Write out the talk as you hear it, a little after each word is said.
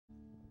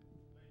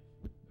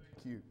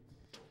Thank you.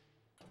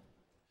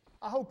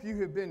 I hope you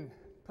have been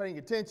paying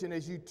attention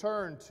as you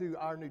turn to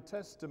our New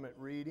Testament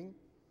reading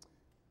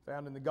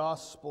found in the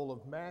Gospel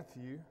of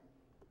Matthew,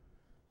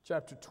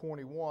 chapter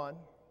 21,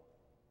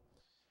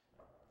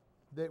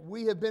 that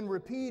we have been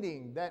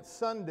repeating that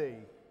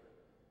Sunday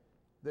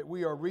that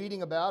we are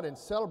reading about and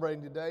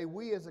celebrating today.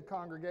 We as a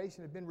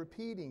congregation have been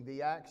repeating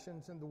the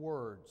actions and the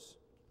words.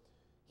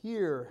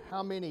 Hear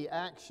how many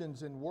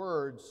actions and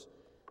words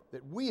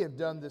that we have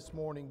done this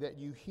morning that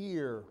you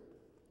hear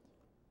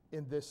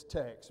in this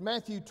text.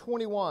 Matthew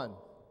 21,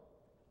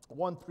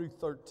 1 through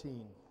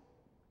 13.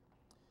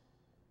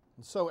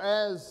 And so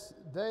as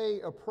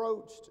they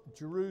approached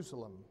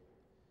Jerusalem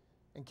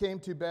and came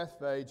to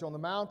Bethphage on the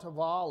Mount of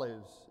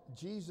Olives,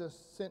 Jesus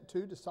sent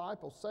 2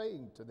 disciples,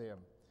 saying to them,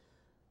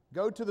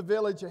 "Go to the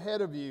village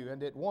ahead of you,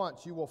 and at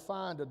once you will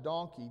find a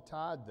donkey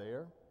tied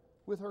there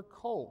with her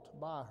colt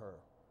by her.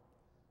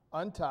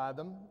 Untie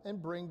them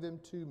and bring them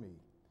to me.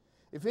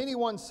 If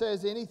anyone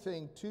says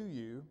anything to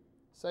you,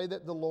 say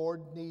that the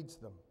Lord needs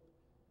them,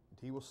 and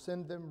He will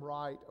send them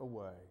right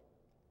away."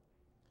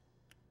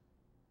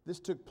 This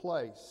took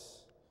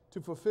place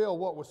to fulfill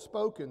what was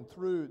spoken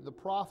through the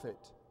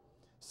prophet.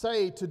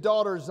 "Say to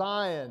daughter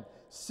Zion,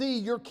 see,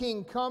 your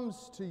king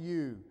comes to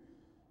you,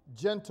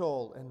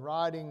 gentle and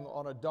riding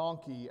on a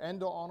donkey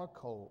and on a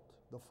colt,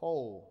 the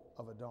foal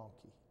of a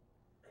donkey."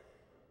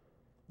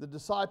 The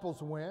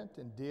disciples went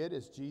and did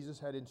as Jesus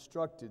had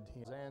instructed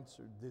him. He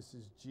answered, "This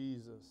is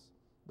Jesus,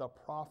 the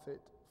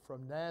prophet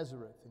from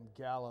Nazareth in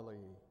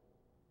Galilee."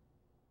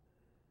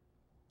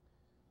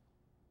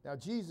 Now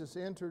Jesus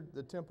entered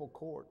the temple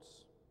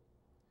courts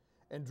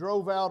and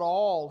drove out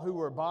all who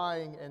were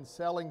buying and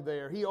selling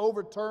there. He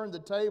overturned the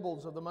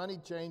tables of the money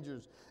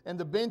changers and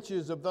the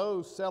benches of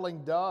those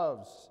selling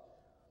doves.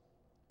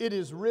 "It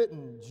is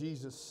written,"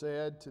 Jesus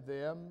said to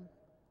them,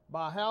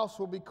 "My house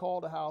will be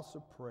called a house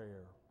of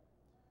prayer,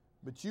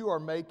 but you are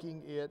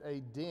making it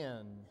a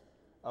den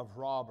of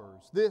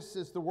robbers." This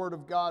is the word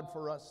of God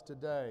for us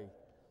today.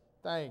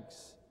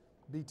 Thanks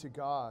be to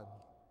God.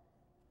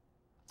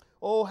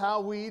 Oh,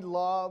 how we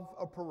love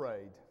a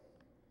parade.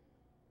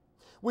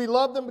 We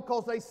love them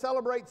because they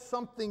celebrate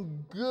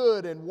something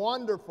good and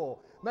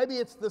wonderful. Maybe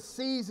it's the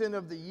season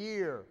of the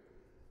year.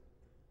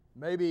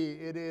 Maybe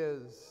it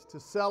is to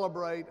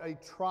celebrate a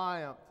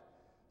triumph,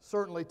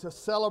 certainly to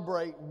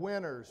celebrate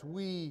winners.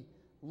 We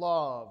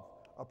love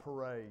a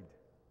parade.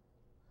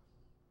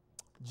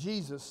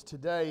 Jesus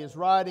today is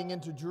riding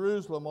into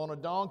Jerusalem on a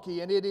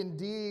donkey, and it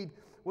indeed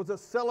was a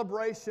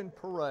celebration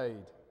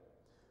parade.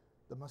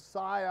 The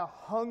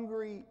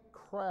Messiah-hungry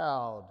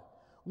crowd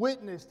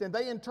witnessed, and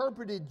they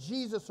interpreted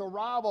Jesus'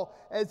 arrival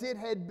as it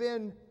had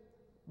been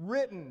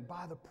written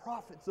by the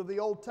prophets of the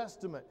Old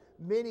Testament,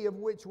 many of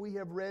which we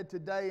have read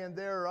today, and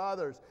there are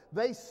others.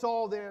 They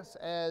saw this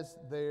as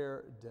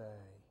their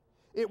day.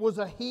 It was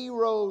a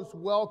hero's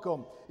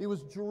welcome. It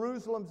was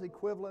Jerusalem's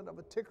equivalent of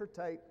a ticker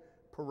tape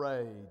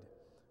parade.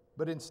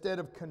 But instead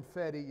of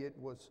confetti, it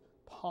was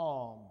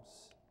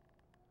palms.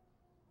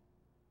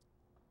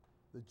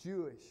 The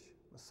Jewish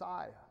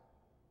Messiah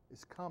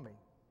is coming.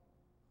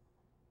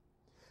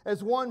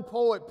 As one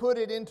poet put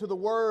it into the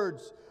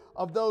words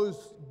of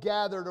those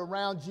gathered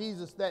around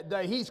Jesus that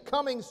day, "He's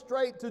coming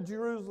straight to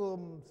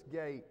Jerusalem's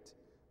gate."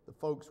 The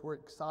folks were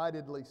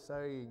excitedly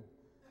saying,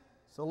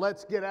 "So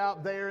let's get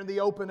out there in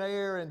the open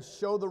air and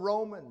show the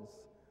Romans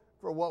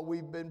for what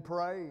we've been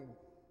praying."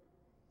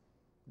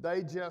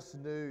 They just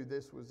knew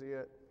this was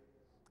it,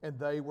 and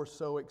they were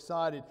so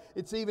excited.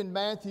 It's even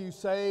Matthew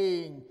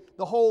saying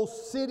the whole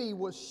city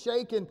was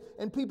shaken,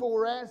 and people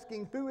were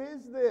asking, "Who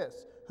is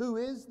this? Who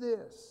is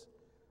this?"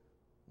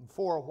 And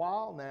for a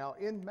while now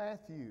in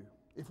Matthew,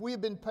 if we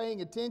have been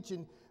paying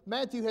attention,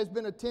 Matthew has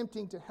been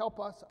attempting to help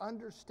us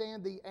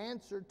understand the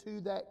answer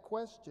to that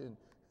question.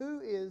 Who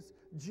is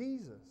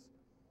Jesus?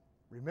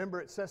 Remember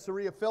at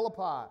Caesarea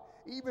Philippi,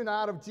 even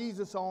out of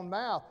Jesus' own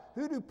mouth,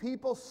 "Who do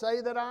people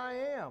say that I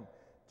am?"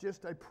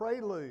 Just a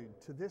prelude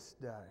to this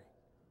day.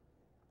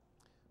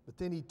 But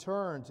then he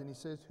turns and he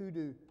says, "Who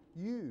do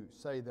you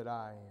say that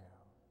I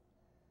am?"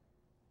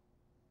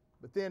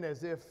 But then,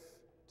 as if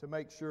to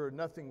make sure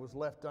nothing was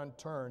left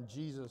unturned,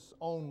 Jesus'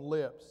 own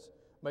lips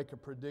make a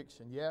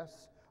prediction.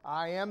 "Yes,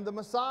 I am the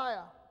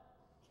Messiah.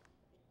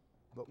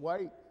 But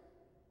wait.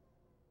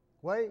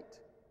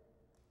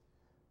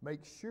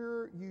 Make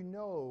sure you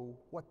know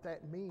what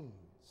that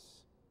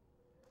means,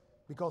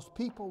 because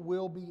people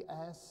will be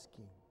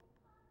asking.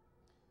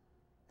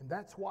 And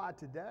that's why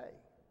today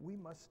we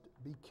must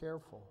be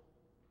careful.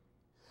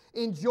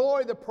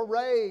 Enjoy the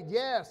parade,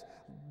 yes.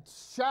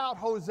 Shout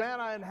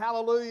Hosanna and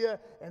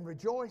hallelujah and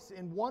rejoice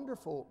in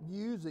wonderful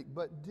music,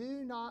 but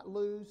do not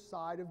lose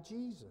sight of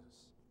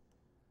Jesus.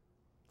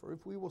 For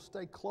if we will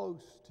stay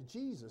close to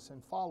Jesus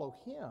and follow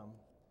Him,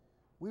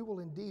 we will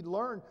indeed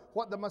learn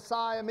what the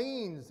Messiah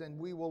means, and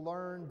we will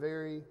learn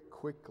very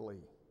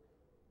quickly.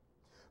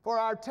 For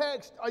our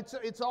text,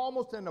 it's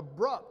almost an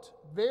abrupt,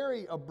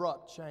 very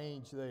abrupt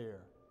change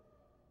there.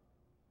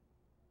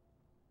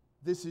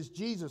 This is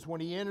Jesus when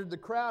he entered the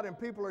crowd and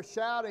people are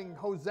shouting,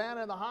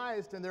 "Hosanna in the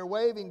highest," and they're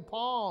waving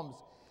palms.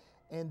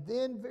 And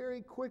then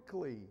very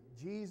quickly,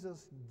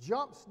 Jesus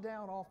jumps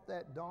down off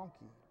that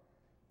donkey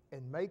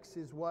and makes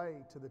his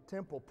way to the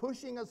temple,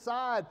 pushing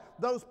aside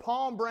those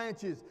palm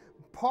branches,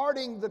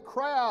 parting the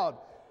crowd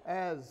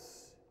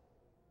as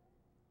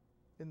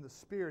in the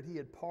Spirit he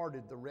had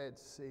parted the Red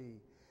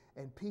Sea.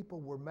 And people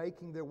were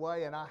making their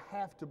way, and I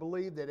have to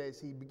believe that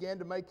as he began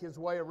to make his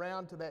way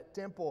around to that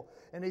temple,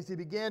 and as he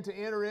began to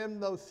enter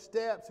in those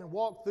steps and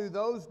walk through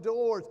those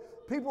doors,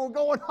 people were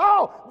going,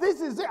 "Oh,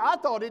 this is it." I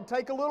thought it'd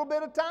take a little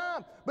bit of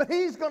time, but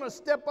he's going to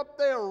step up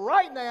there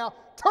right now,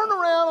 turn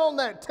around on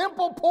that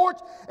temple porch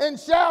and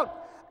shout,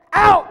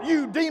 "Out,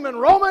 you demon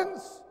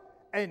Romans,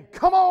 and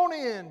come on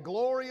in,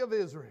 glory of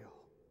Israel."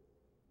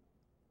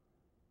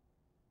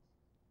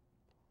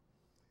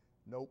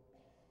 Nope.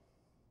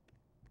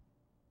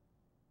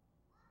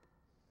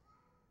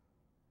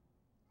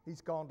 He's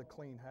gone to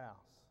clean house.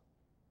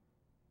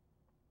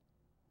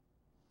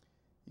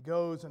 He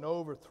goes and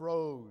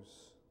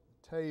overthrows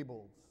the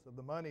tables of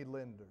the money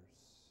lenders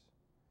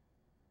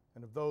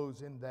and of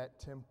those in that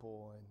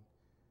temple. And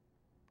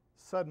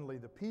suddenly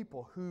the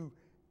people who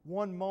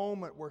one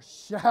moment were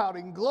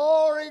shouting,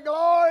 "Glory,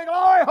 glory,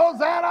 glory,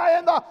 Hosanna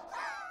in the..."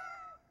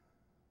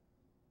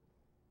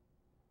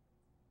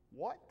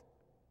 What?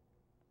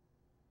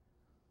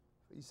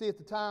 You see, at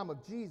the time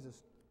of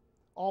Jesus,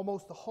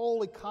 almost the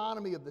whole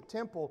economy of the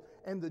temple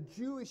and the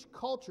Jewish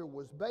culture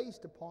was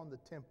based upon the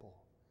temple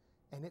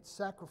and its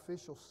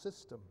sacrificial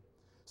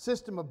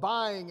system of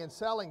buying and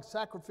selling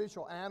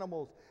sacrificial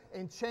animals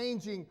and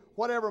changing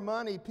whatever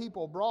money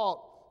people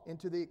brought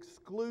into the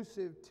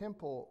exclusive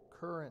temple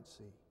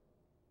currency.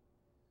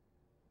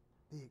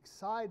 The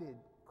excited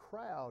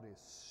crowd is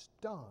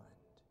stunned.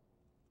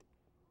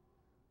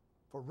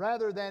 For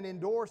rather than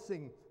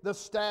endorsing the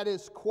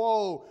status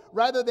quo,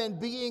 rather than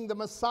being the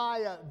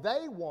Messiah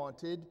they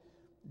wanted,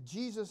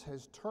 Jesus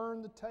has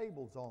turned the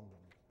tables on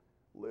them,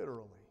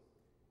 literally.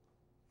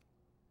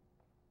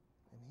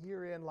 And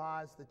herein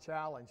lies the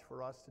challenge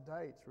for us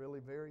today. It's really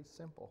very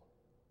simple.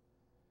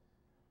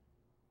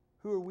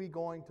 Who are we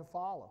going to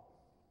follow?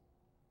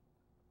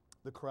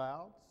 The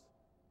crowds?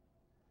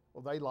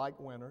 Well, they like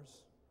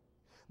winners.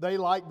 They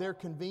like their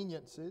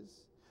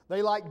conveniences.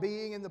 They like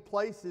being in the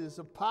places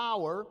of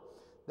power.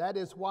 That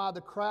is why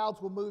the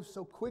crowds will move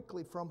so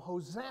quickly from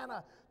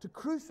Hosanna to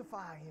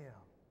crucify him.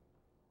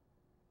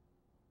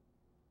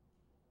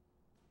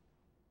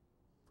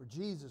 For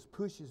Jesus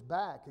pushes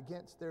back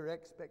against their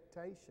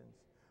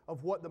expectations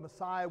of what the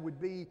Messiah would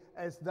be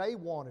as they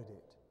wanted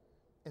it.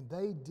 And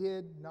they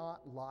did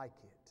not like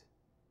it.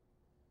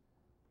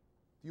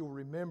 You'll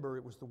remember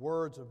it was the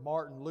words of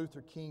Martin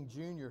Luther King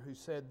Jr. who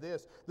said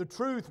this: "The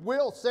truth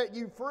will set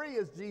you free,"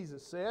 as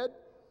Jesus said,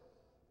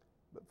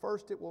 "but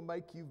first it will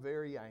make you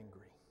very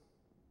angry."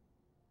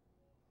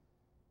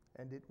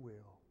 And it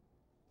will.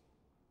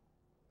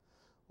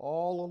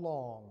 All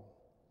along,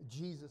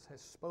 Jesus has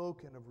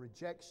spoken of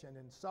rejection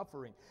and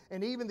suffering.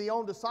 And even the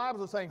own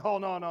disciples are saying, "Oh,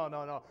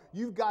 no.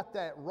 You've got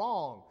that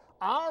wrong.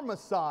 Our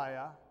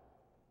Messiah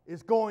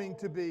is going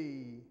to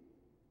be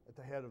at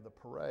the head of the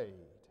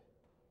parade."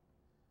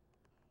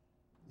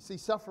 You see,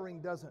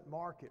 suffering doesn't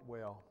mark it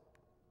well.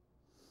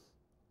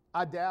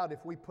 I doubt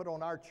if we put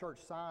on our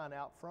church sign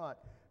out front,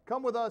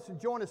 "Come with us and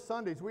join us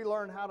Sundays. We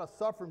learn how to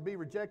suffer and be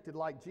rejected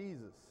like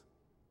Jesus."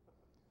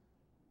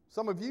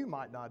 Some of you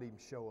might not even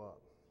show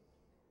up.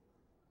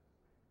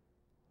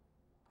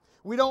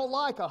 We don't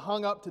like a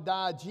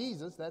hung-up-to-die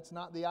Jesus. That's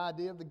not the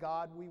idea of the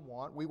God we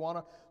want. We want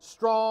a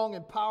strong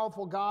and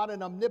powerful God,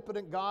 an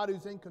omnipotent God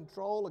who's in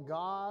control, a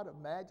God of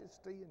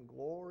majesty and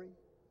glory.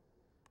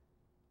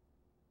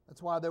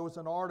 That's why there was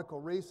an article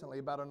recently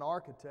about an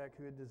architect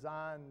who had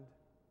designed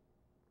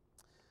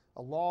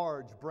a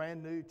large,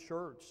 brand new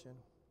church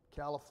in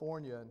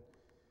California. And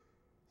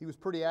he was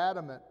pretty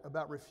adamant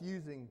about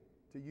refusing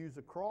to use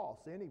a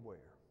cross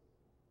anywhere.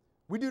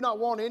 "We do not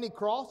want any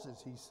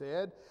crosses," he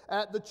said,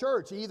 "at the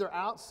church, either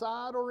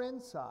outside or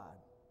inside.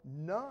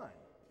 None.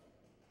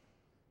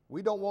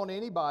 We don't want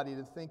anybody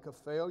to think of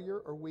failure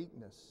or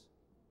weakness.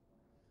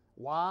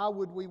 Why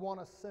would we want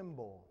a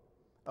symbol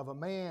of a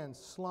man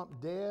slumped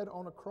dead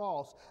on a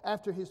cross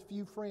after his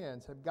few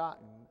friends have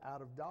gotten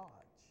out of Dodge?"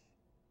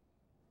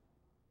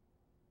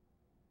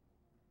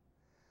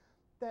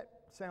 That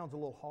sounds a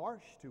little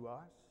harsh to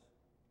us.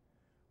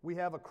 We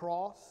have a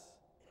cross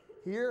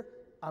here.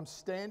 I'm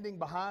standing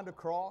behind a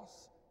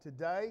cross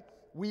today.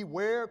 We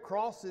wear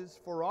crosses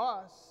for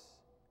us.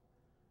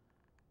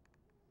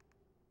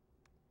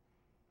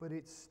 But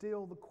it's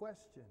still the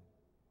question: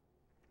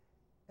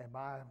 am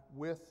I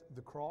with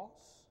the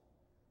cross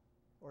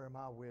or am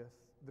I with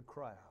the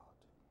crowd?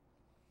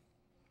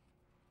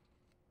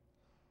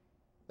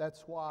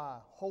 That's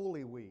why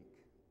Holy Week,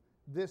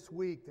 this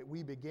week that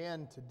we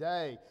begin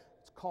today,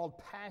 it's called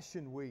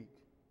Passion Week.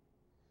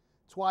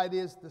 It's why it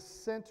is the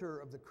center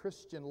of the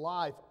Christian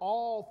life.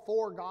 All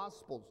four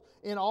Gospels,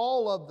 in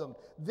all of them,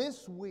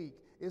 this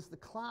week is the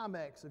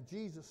climax of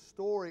Jesus'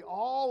 story.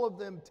 All of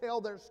them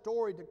tell their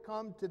story to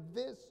come to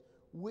this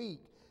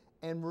week.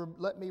 And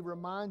let me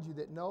remind you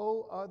that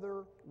no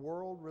other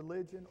world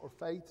religion or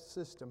faith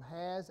system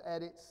has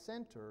at its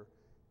center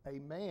a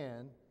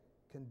man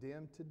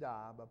condemned to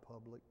die by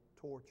public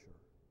torture.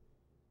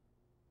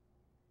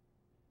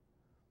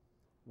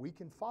 We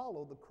can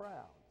follow the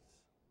crowds,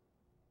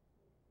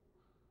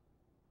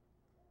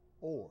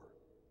 or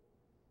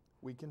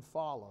we can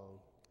follow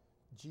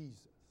Jesus.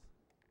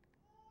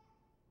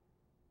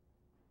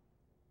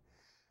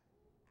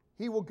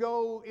 He will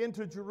go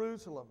into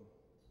Jerusalem.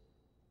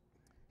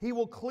 He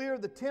will clear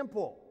the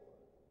temple,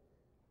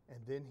 and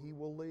then he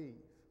will leave.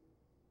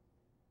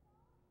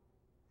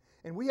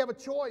 And we have a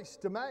choice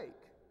to make.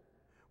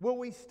 Will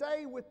we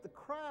stay with the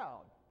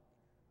crowd,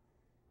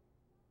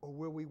 or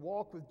will we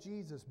walk with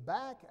Jesus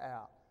back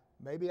out?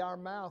 Maybe our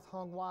mouth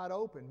hung wide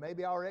open.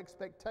 Maybe our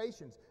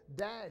expectations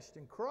dashed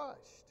and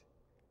crushed.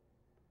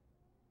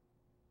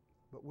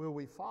 But will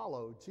we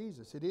follow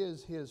Jesus? It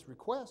is his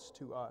request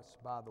to us,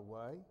 by the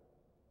way.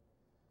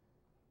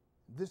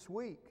 This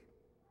week,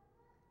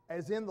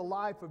 as in the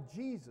life of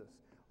Jesus,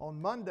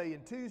 on Monday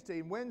and Tuesday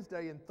and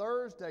Wednesday and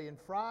Thursday and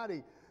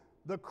Friday,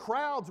 the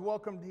crowds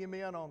welcomed him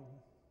in on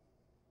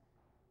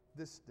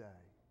this day.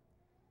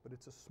 But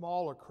it's a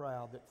smaller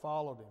crowd that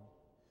followed him.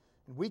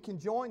 And we can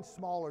join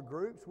smaller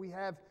groups. We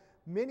have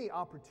many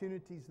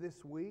opportunities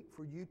this week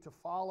for you to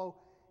follow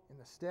in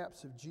the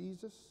steps of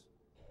Jesus.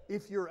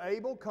 If you're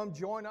able, come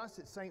join us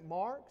at St.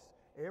 Mark's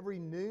every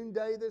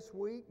noonday this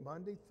week,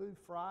 Monday through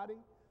Friday.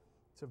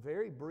 It's a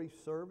very brief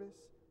service,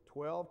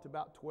 12 to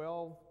about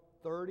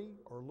 12:30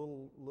 or a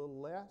little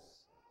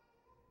less.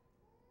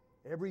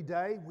 Every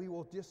day we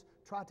will just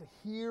try to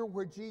hear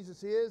where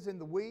Jesus is in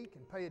the week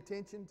and pay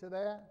attention to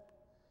that.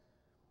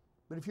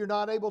 But if you're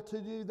not able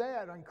to do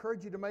that, I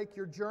encourage you to make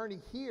your journey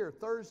here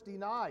Thursday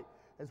night,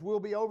 as we'll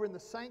be over in the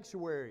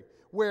sanctuary,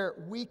 where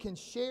we can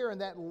share in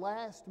that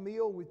last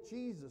meal with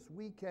Jesus.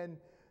 We can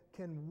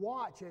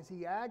watch as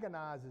he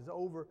agonizes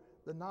over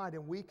the night,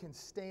 and we can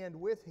stand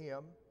with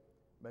him,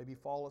 maybe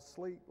fall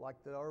asleep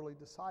like the early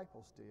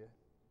disciples did.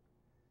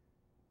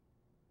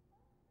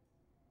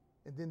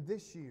 And then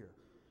this year,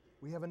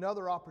 we have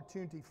another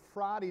opportunity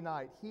Friday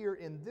night here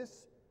in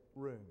this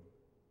room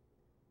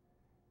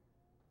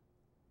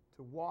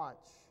to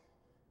watch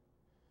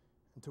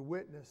and to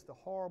witness the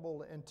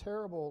horrible and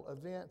terrible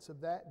events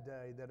of that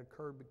day that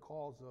occurred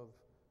because of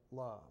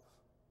love.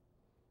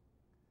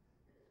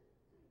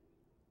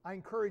 I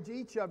encourage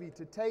each of you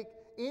to take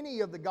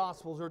any of the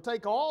Gospels or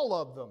take all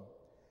of them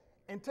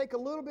and take a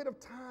little bit of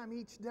time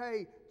each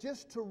day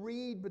just to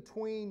read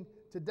between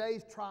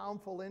today's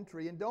triumphal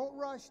entry. And don't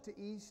rush to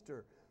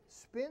Easter.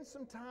 Spend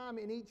some time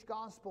in each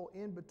Gospel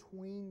in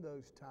between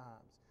those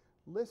times.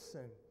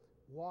 Listen,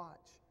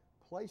 watch,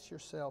 place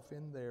yourself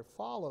in there.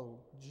 Follow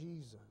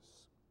Jesus.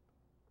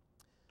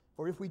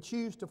 For if we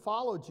choose to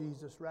follow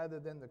Jesus rather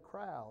than the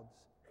crowds,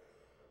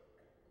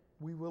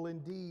 we will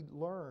indeed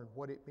learn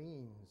what it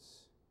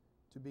means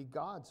to be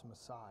God's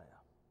Messiah.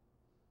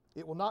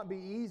 It will not be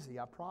easy,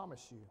 I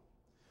promise you.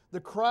 The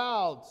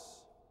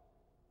crowds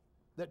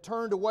that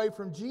turned away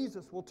from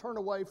Jesus will turn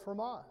away from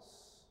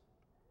us.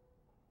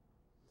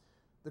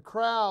 The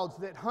crowds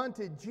that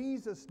hunted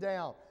Jesus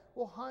down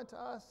will hunt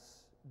us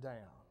down.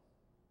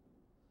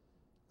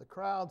 The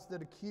crowds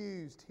that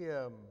accused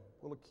him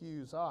will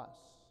accuse us.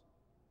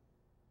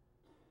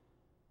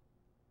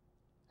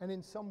 And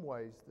in some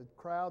ways, the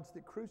crowds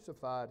that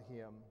crucified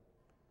him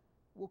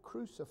will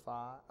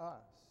crucify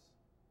us.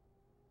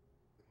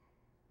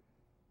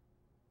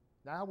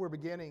 Now we're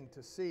beginning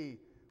to see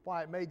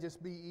why it may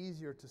just be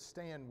easier to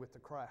stand with the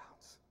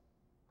crowds.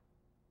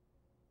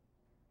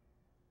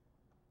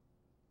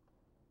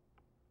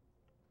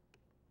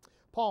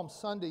 Palm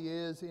Sunday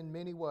is, in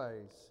many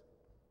ways,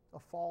 a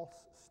false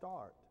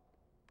start.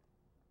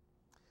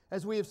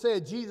 As we have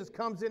said, Jesus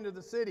comes into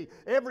the city.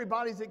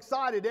 Everybody's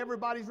excited.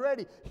 Everybody's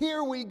ready.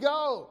 Here we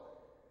go.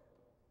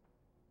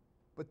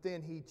 But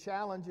then he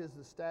challenges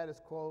the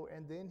status quo,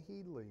 and then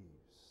he leaves.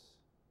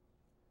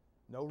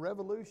 No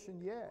revolution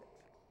yet.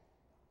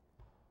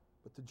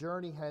 But the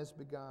journey has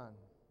begun.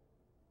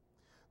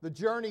 The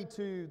journey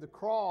to the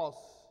cross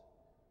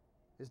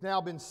has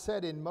now been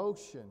set in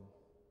motion.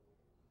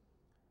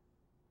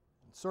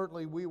 And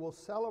certainly we will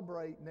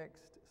celebrate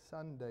next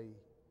Sunday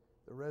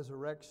the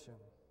resurrection.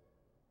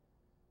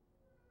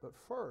 But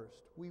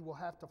first, we will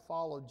have to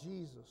follow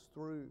Jesus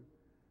through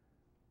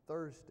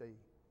Thursday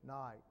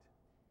night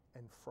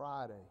and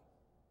Friday.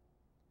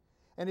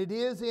 And it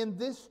is in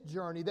this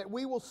journey that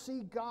we will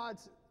see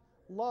God's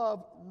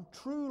love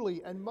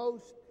truly and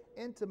most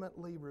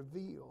intimately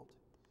revealed.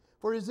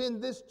 For it is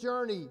in this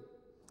journey,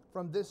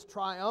 from this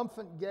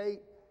triumphant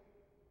gate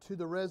to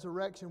the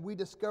resurrection, we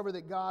discover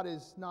that God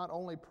is not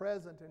only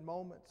present in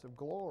moments of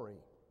glory,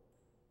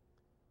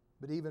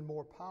 but even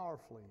more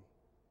powerfully,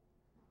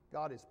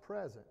 God is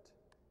present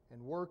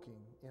and working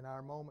in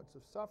our moments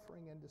of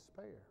suffering and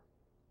despair.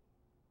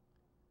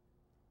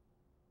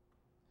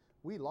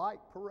 We like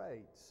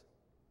parades,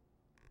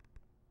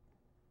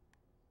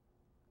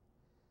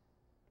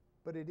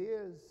 but it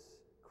is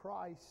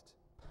Christ's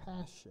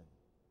passion.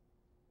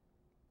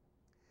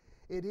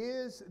 It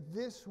is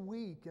this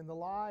week in the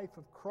life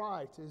of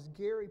Christ, as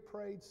Gary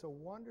prayed so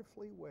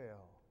wonderfully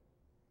well.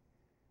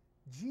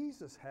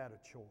 Jesus had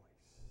a choice,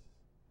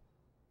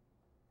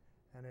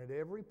 and at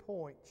every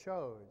point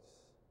chose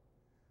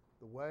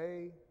the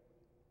way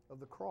of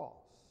the cross.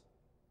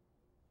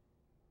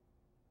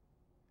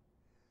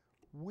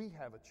 We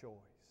have a choice.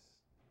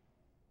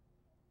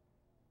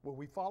 Will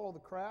we follow the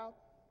crowd,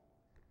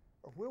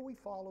 or will we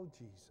follow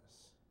Jesus?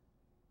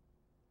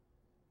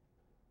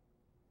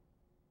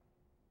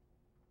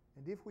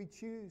 And if we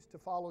choose to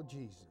follow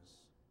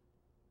Jesus,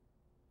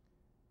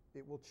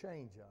 it will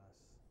change us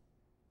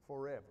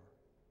forever.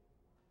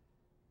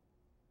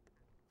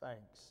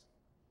 Thanks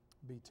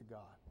be to God.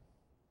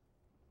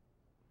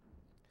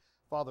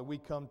 Father, we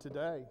come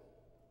today,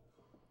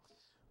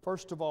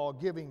 first of all,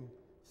 giving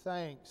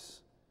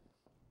thanks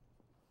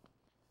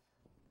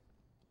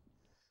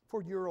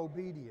for your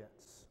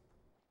obedience.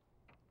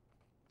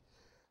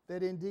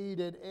 That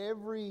indeed at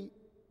every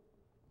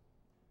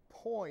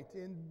point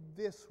in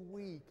this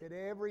week, at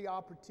every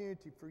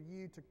opportunity for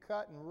you to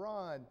cut and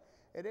run,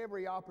 at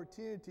every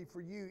opportunity for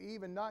you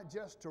even not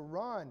just to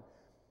run,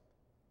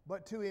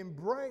 but to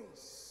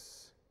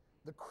embrace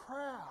the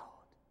crowd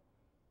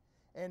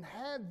and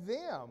have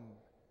them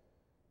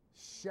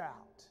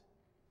shout.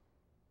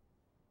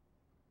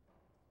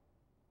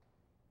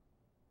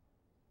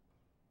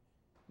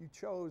 You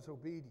chose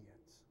obedience.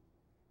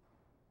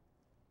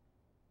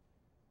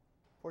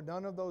 For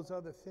none of those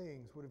other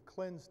things would have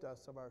cleansed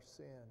us of our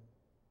sin.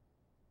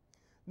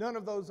 None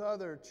of those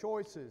other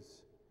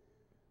choices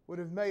would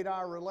have made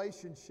our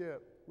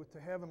relationship with the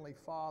Heavenly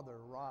Father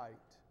right.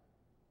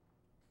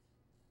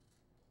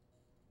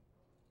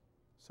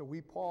 So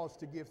we pause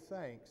to give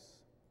thanks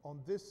on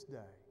this day.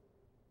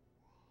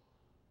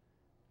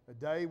 A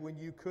day when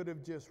you could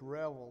have just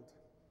reveled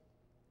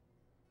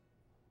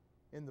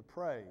in the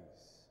praise.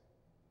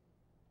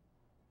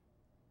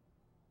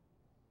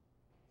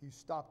 You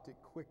stopped it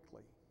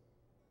quickly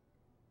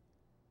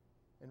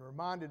and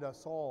reminded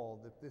us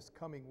all that this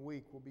coming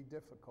week will be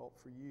difficult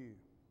for you.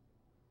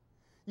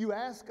 You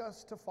ask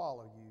us to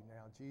follow you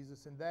now,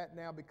 Jesus, and that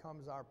now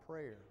becomes our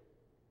prayer.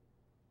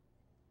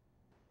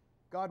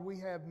 God, we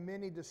have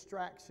many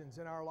distractions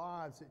in our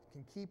lives that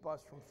can keep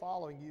us from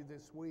following you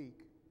this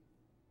week.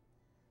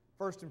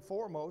 First and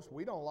foremost,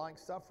 we don't like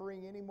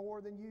suffering any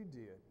more than you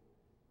did.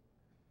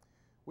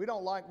 We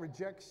don't like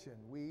rejection.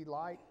 We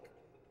like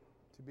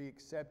to be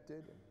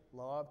accepted and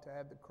love to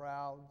have the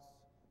crowds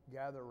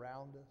gather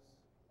around us.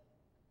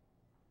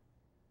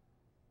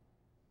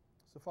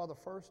 So, Father,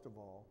 first of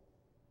all,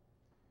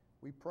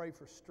 we pray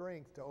for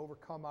strength to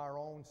overcome our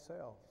own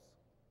selves.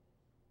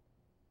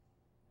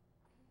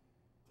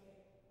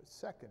 But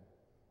second,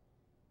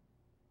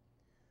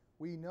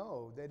 we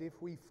know that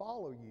if we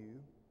follow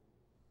you,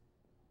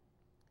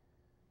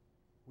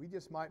 we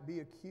just might be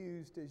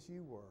accused as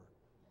you were.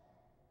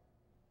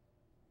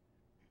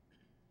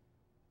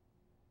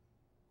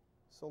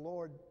 So,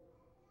 Lord,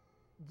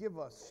 give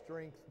us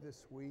strength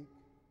this week.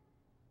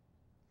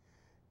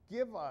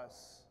 Give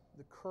us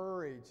the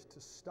courage to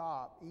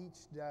stop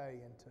each day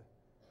and to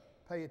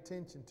pay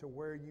attention to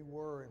where you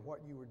were and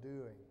what you were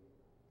doing.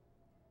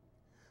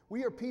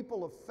 We are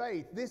people of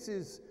faith. This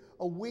is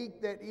a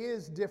week that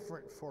is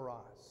different for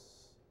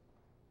us.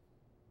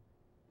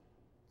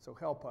 So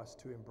help us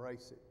to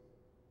embrace it,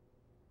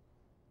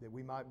 that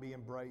we might be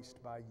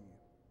embraced by you.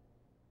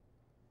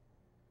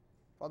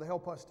 Father,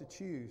 help us to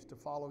choose to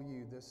follow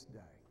you this day.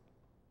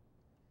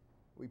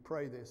 We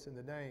pray this in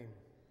the name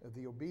of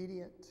the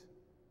obedient,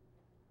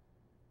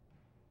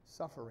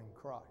 suffering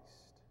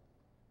Christ.